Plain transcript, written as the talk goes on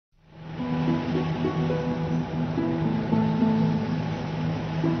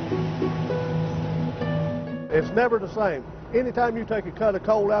It's never the same. Anytime you take a cut of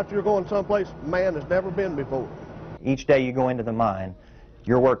coal out, you're going someplace man has never been before. Each day you go into the mine,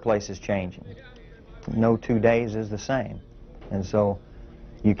 your workplace is changing. No 2 days is the same. And so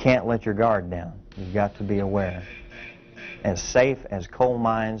you can't let your guard down. You've got to be aware. As safe as coal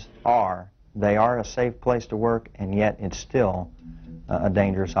mines are, they are a safe place to work, and yet it's still a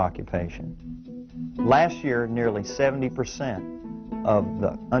dangerous occupation. Last year, nearly 70% of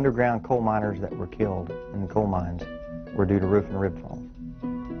the underground coal miners that were killed in coal mines were due to roof and rib fall.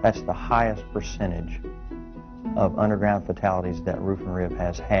 That's the highest percentage of underground fatalities that roof and rib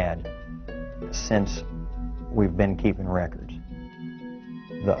has had since we've been keeping records.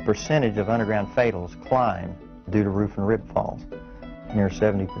 The percentage of underground fatals climbed due to roof and rib falls, near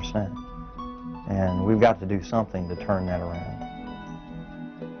 70%. And we've got to do something to turn that around.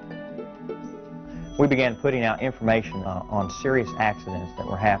 We began putting out information on serious accidents that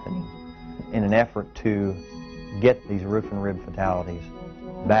were happening in an effort to get these roof and rib fatalities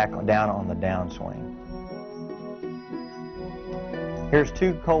back down on the downswing. Here's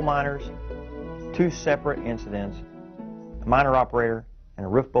two coal miners, two separate incidents, a miner operator and a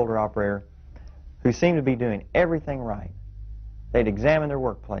roof bolter operator who seemed to be doing everything right. They'd examined their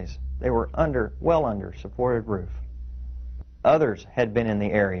workplace. They were well under supported roof. Others had been in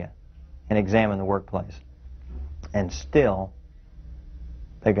the area and examined the workplace, and still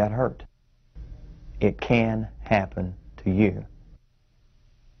they got hurt. It can happen to you.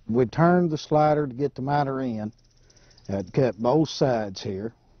 We turned the slider to get the miner in. I'd cut both sides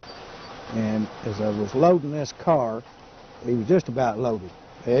here, and as I was loading this car, he was just about loaded.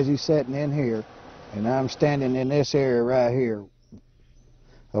 As he's sitting in here, and I'm standing in this area right here.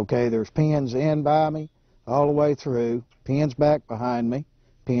 Okay, there's pins in by me all the way through, pins back behind me,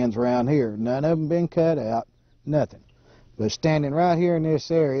 pins around here. None of them been cut out, nothing. But standing right here in this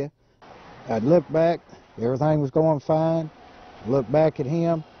area, I'd look back, everything was going fine, look back at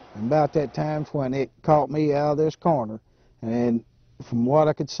him, and about that time's when it caught me out of this corner, and from what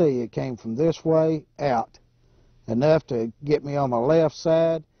I could see, it came from this way out, enough to get me on my left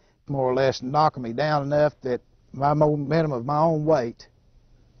side, more or less knocking me down enough that my momentum of my own weight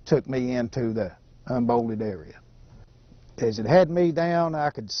took me into the unbolted area. As it had me down, I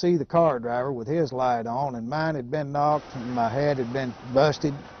could see the car driver with his light on, and mine had been knocked, and my head had been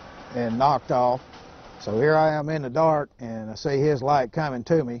busted and knocked off. So here I am in the dark, and I see his light coming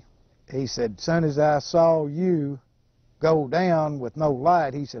to me. He said, as soon as I saw you go down with no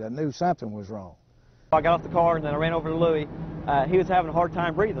light, he said, I knew something was wrong. I got off the car, and then I ran over to Louis. He was having a hard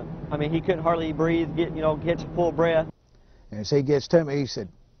time breathing. I mean, he couldn't hardly breathe, get some full breath. And as he gets to me, he said,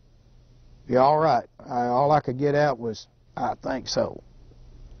 "You all right?" All I could get out was, "I think so."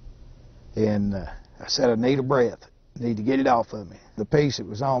 And I said, "I need a breath. Need to get it off of me." The piece that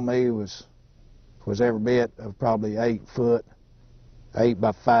was on me was every bit of probably 8 foot, 8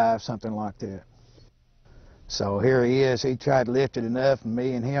 by 5, something like that. So here he is. He tried to lift it enough, and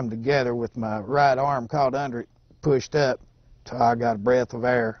me and him together with my right arm caught under it, pushed up till I got a breath of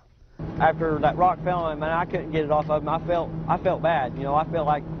air. After that rock fell on him, man, I couldn't get it off of him. I felt bad. I felt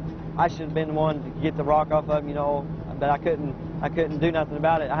like I should have been the one to get the rock off of him, but I couldn't do nothing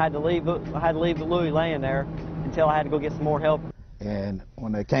about it. I had to leave the Louis laying there until I had to go get some more help. And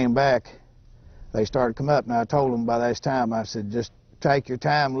when they came back, they started to come up, and I told them by this time, I said, just take your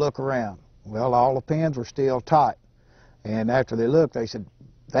time, look around. Well, all the pins were still tight. And after they looked, they said,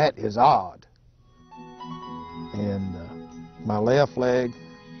 that is odd. And my left leg,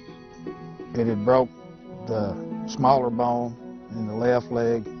 it had broke the smaller bone in the left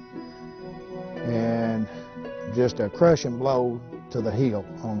leg, and just a crushing blow to the heel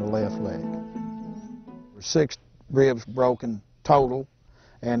on the left leg. 6 ribs broken total,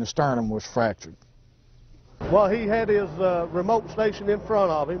 and the sternum was fractured. Well, he had his remote station in front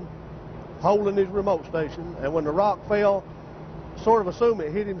of him, holding his remote station, and when the rock fell, sort of assumed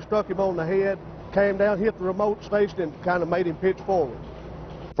it hit him, struck him on the head, came down, hit the remote station, and kind of made him pitch forward.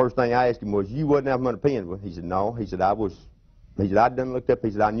 First thing I asked him was, you wasn't having a pin? He said, no. He said, I'd done looked up.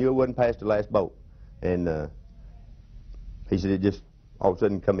 He said, I knew it wasn't past the last boat. And he said, it just all of a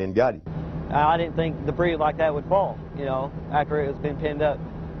sudden come in and got him. I didn't think debris like that would fall, after it was been pinned up.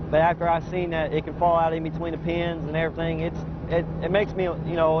 But after I seen that it can fall out in between the pins and everything, it makes me,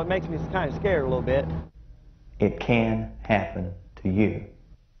 it makes me kind of scared a little bit. It can happen to you.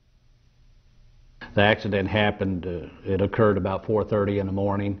 The accident happened, it occurred about 4:30 in the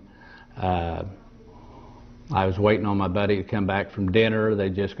morning. I was waiting on my buddy to come back from dinner. They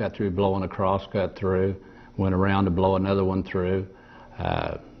just got through blowing a crosscut through, went around to blow another one through.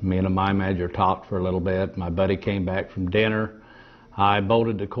 Me and the mine manager talked for a little bit. My buddy came back from dinner. I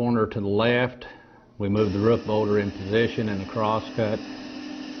bolted the corner to the left, We moved the roof bolter in position in the crosscut,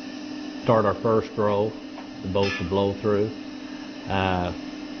 start our first row, the bolts would blow through.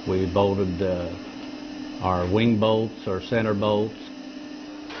 We bolted our wing bolts, our center bolts.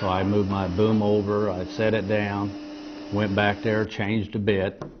 So I moved my boom over, I set it down, went back there, changed a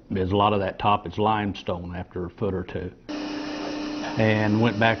bit. There's a lot of that top is limestone after a foot or two. And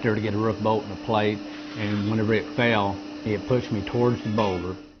went back there to get a roof bolt and a plate, and whenever it fell, it pushed me towards the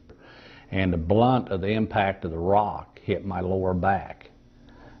boulder, and the blunt of the impact of the rock hit my lower back.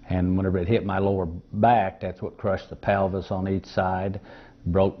 And whenever it hit my lower back, that's what crushed the pelvis on each side,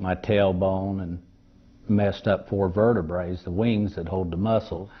 broke my tailbone, and messed up 4 vertebrae, the wings that hold the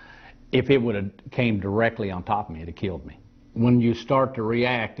muscles. If it would have came directly on top of me, it'd have killed me. When you start to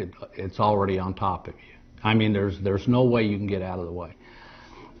react, it's already on top of you. I mean, there's no way you can get out of the way.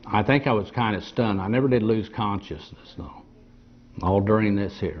 I think I was kind of stunned. I never did lose consciousness, though, all during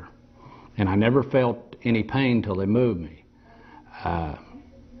this here. And I never felt any pain till they moved me. I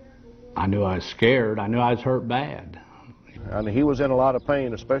knew I was scared. I knew I was hurt bad. I mean, he was in a lot of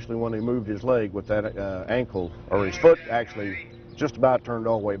pain, especially when he moved his leg with that ankle, or his foot actually just about turned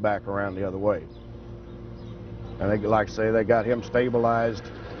all the way back around the other way. And they, like I say, they got him stabilized,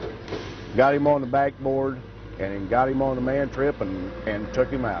 got him on the backboard, and got him on the man trip and took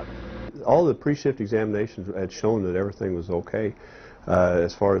him out. All the pre-shift examinations had shown that everything was okay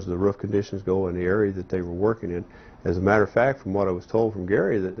as far as the roof conditions go in the area that they were working in. As a matter of fact, from what I was told from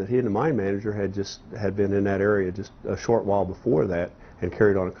Gary, that he and the mine manager had been in that area just a short while before that and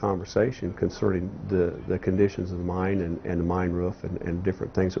carried on a conversation concerning the conditions of the mine and the mine roof and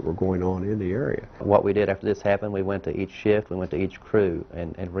different things that were going on in the area. What we did after this happened, we went to each shift, we went to each crew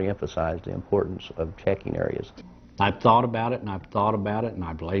and re-emphasized the importance of checking areas. I've thought about it, and I've thought about it, and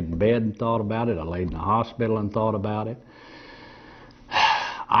I've laid in bed and thought about it. I laid in the hospital and thought about it.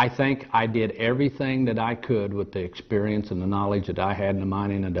 I think I did everything that I could with the experience and the knowledge that I had in the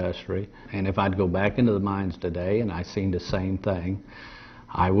mining industry. And if I'd go back into the mines today and I seen the same thing,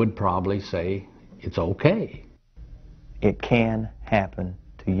 I would probably say it's okay. It can happen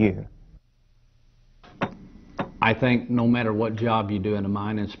to you. I think no matter what job you do in a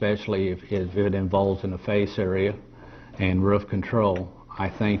mine, especially if it involves in the face area and roof control, I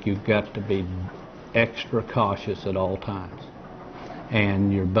think you've got to be extra cautious at all times.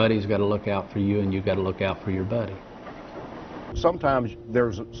 And your buddy's got to look out for you, and you've got to look out for your buddy. Sometimes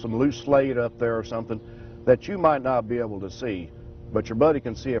there's some loose slate up there or something that you might not be able to see, but your buddy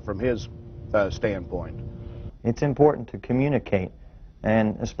can see it from his standpoint. It's important to communicate,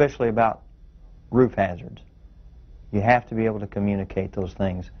 and especially about roof hazards. You have to be able to communicate those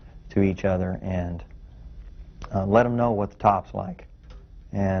things to each other and let them know what the top's like,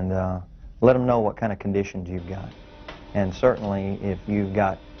 and let them know what kind of conditions you've got. And certainly, if you've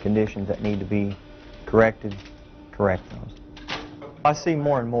got conditions that need to be corrected, correct those. I see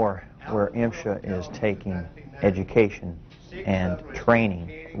more and more where MSHA is taking education and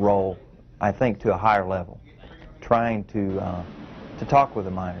training role, I think, to a higher level, trying to talk with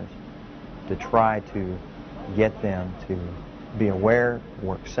the miners, to try to get them to be aware,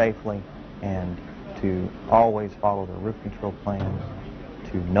 work safely, and to always follow the roof control plan,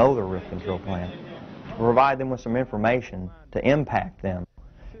 to know the roof control plan, to provide them with some information to impact them,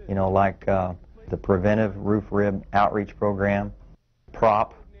 you know, like the Preventive Roof Rib Outreach Program.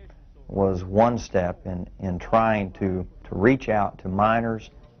 PROP was one step in trying to reach out to miners.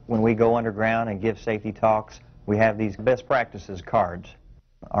 When we go underground and give safety talks, we have these best practices cards.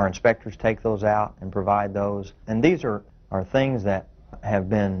 Our inspectors take those out and provide those. And these are things that have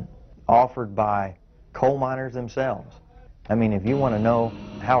been offered by coal miners themselves. I mean, if you want to know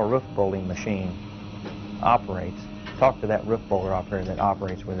how a roof bolting machine operates, talk to that roof bolter operator that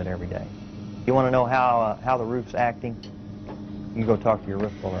operates with it every day. You want to know how the roof's acting, you go talk to your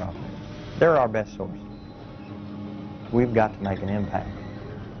roof bolter operator. They're our best source. We've got to make an impact,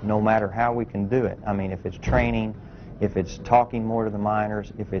 no matter how we can do it. I mean, if it's training, if it's talking more to the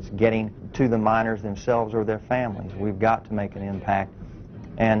miners, if it's getting to the miners themselves or their families, we've got to make an impact.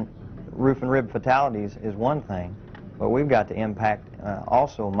 And roof and rib fatalities is one thing, but we've got to impact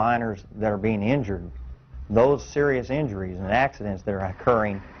also miners that are being injured. Those serious injuries and accidents that are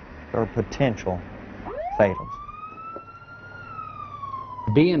occurring are potential fatals.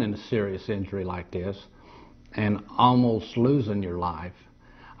 Being in a serious injury like this and almost losing your life,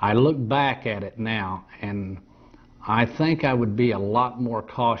 I look back at it now and I think I would be a lot more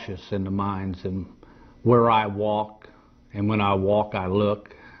cautious in the mines and where I walk, and when I walk I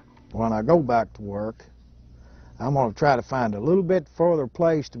look. When I go back to work, I'm going to try to find a little bit further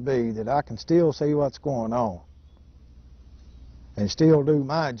place to be that I can still see what's going on and still do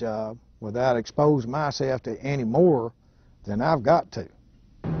my job without exposing myself to any more than I've got to.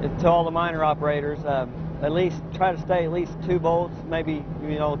 To all the miner operators, at least try to stay at least 2 bolts, maybe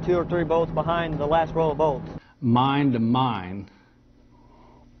 2 or 3 bolts behind the last row of bolts. Mine to mine,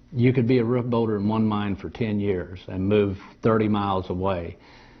 you could be a roof bolter in one mine for 10 years and move 30 miles away.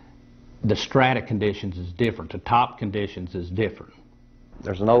 The strata conditions is different. The top conditions is different.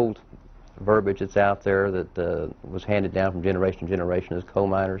 There's an old verbiage that's out there that was handed down from generation to generation as coal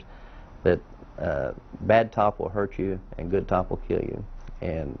miners, that bad top will hurt you and good top will kill you.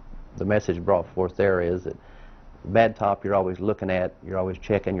 And the message brought forth there is that bad top you're always looking at, you're always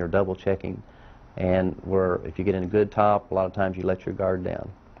checking, you're double checking, and where if you get in a good top, a lot of times you let your guard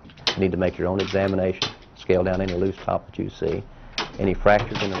down. You need to make your own examination, scale down any loose top that you see. Any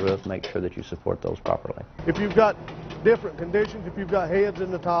fractures in the roof, make sure that you support those properly. If you've got different conditions, if you've got heads in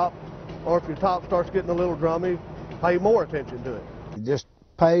the top, or if your top starts getting a little drummy, pay more attention to it. It just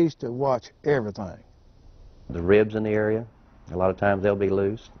pays to watch everything. The ribs in the area, a lot of times they'll be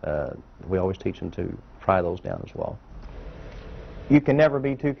loose. We always teach them to pry those down as well. You can never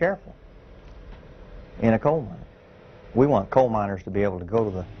be too careful in a coal mine. We want coal miners to be able to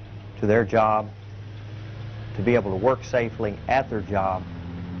go to their job, to be able to work safely at their job.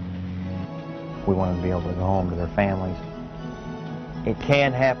 We want them to be able to go home to their families. It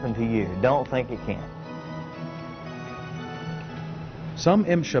can happen to you. Don't think it can't. Some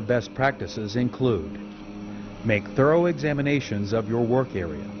MSHA best practices include: make thorough examinations of your work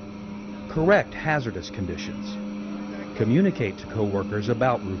area, correct hazardous conditions, communicate to coworkers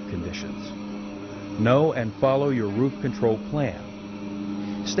about roof conditions, know and follow your roof control plan,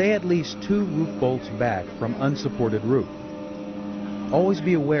 stay at least 2 roof bolts back from unsupported roof. Always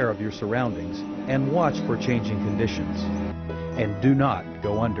be aware of your surroundings and watch for changing conditions. And do not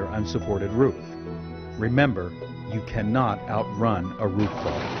go under unsupported roof. Remember, you cannot outrun a roof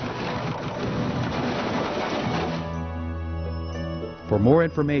fall. For more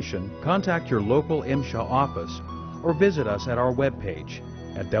information, contact your local MSHA office or visit us at our webpage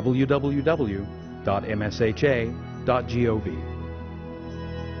at www.msha.gov.